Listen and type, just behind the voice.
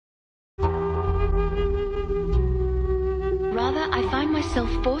However, I find myself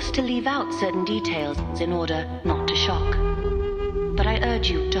forced to leave out certain details in order not to shock. But I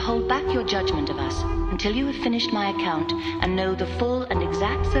urge you to hold back your judgment of us until you have finished my account and know the full and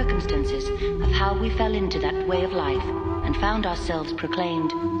exact circumstances of how we fell into that way of life and found ourselves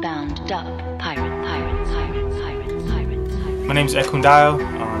proclaimed bound up pirates. My name is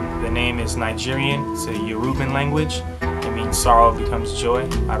EKUNDAYO. The name is Nigerian. It's a Yoruban language. It means sorrow becomes joy.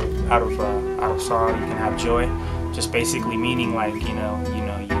 Out of sorrow you can have joy. Just basically meaning like you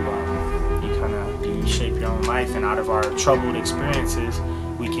shape your own life, and out of our troubled experiences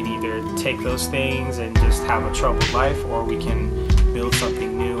we can either take those things and just have a troubled life, or we can build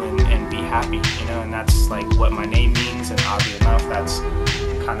something new and be happy, and that's like what my name means. And oddly enough, that's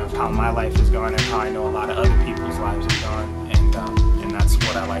kind of how my life has gone and how I know a lot of other people's lives have gone, and that's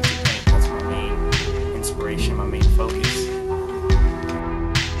what I like to paint. That's my main inspiration, my main focus.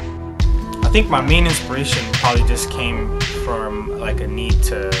 I think my main inspiration probably just came from like a need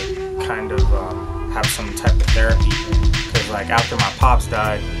to kind of have some type of therapy, because like after my pops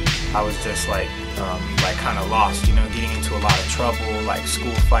died, I was just like kind of lost, getting into a lot of trouble, like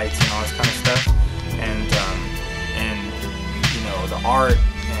school fights and all this kind of stuff, and the art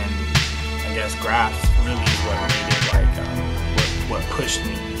and I guess graph really is what made it like what pushed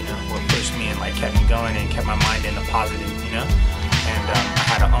me, and like kept me going and kept my mind in the positive, And I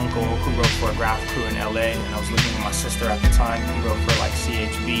had an uncle who wrote for a graph crew in LA, and I was living with my sister at the time. He wrote for like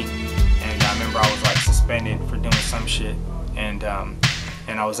CHB, and I remember I was like suspended for doing some shit, and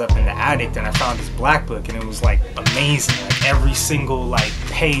I was up in the attic and I found this black book, and it was like amazing. Like every single like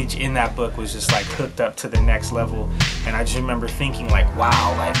page in that book was just like hooked up to the next level, and I just remember thinking like,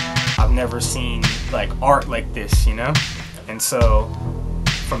 wow, like I've never seen like art like this, And so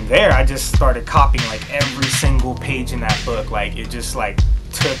from there I just started copying like every single page in that book. Like it just like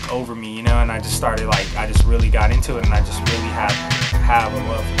took over me, and I just started like, I just really got into it, and I just really have a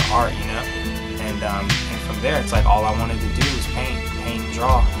love for the art, and from there it's like all I wanted to do was paint and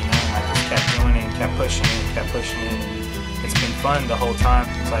draw, and I just kept doing it and kept pushing it and it's been fun the whole time.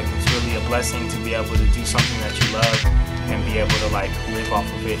 It's like, it's really a blessing to be able to do something that you love and be able to like live off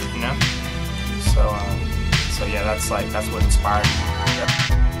of it, so yeah, that's what inspired me.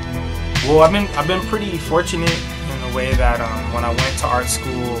 Well, I've been pretty fortunate in the way that when I went to art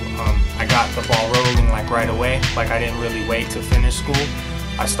school, I got the ball rolling like right away. Like I didn't really wait to finish school.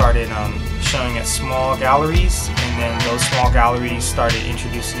 I started showing at small galleries, and then those small galleries started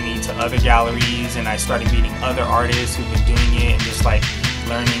introducing me to other galleries, and I started meeting other artists who've been doing it and just like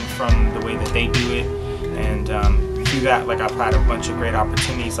learning from the way that they do it. And through that, like I've had a bunch of great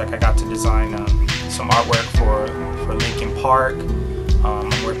opportunities. Like I got to design some artwork for Linkin Park.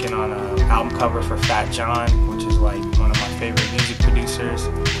 I'm working on an album cover for Fat John, which is like one of my favorite music producers.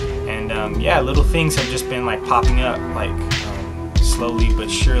 And yeah, little things have just been like popping up, like slowly but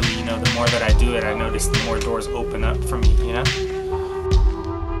surely. The more that I do it, I notice the more doors open up for me.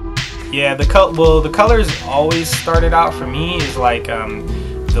 Yeah, the colors always started out for me is like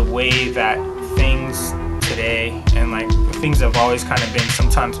the way that things today, and like things have always kind of been,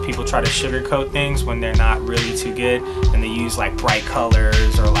 sometimes people try to sugarcoat things when they're not really too good, and they use like bright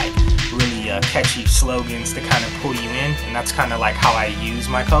colors or like really catchy slogans to kind of pull you in, and that's kind of like how I use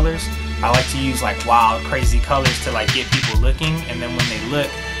my colors. I like to use like wild, crazy colors to like get people looking, and then when they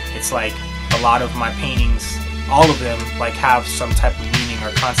look, it's like a lot of my paintings, all of them like have some type of meaning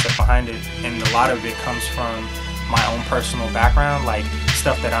or concept behind it, and a lot of it comes from my own personal background, like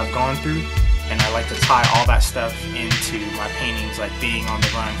stuff that I've gone through. And I like to tie all that stuff into my paintings, like being on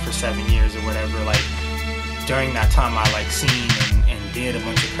the run for 7 years or whatever. Like during that time I like seen and did a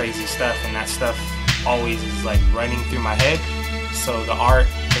bunch of crazy stuff, and that stuff always is like running through my head. So the art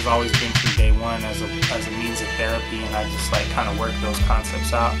has always been from day one as a means of therapy, and I just like kind of work those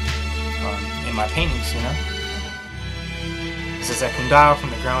concepts out in my paintings, This is EKUNDAYO from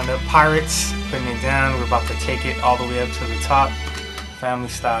the Ground Up Pirates, putting it down. We're about to take it all the way up to the top, family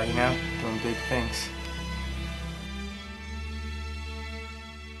style, doing big things.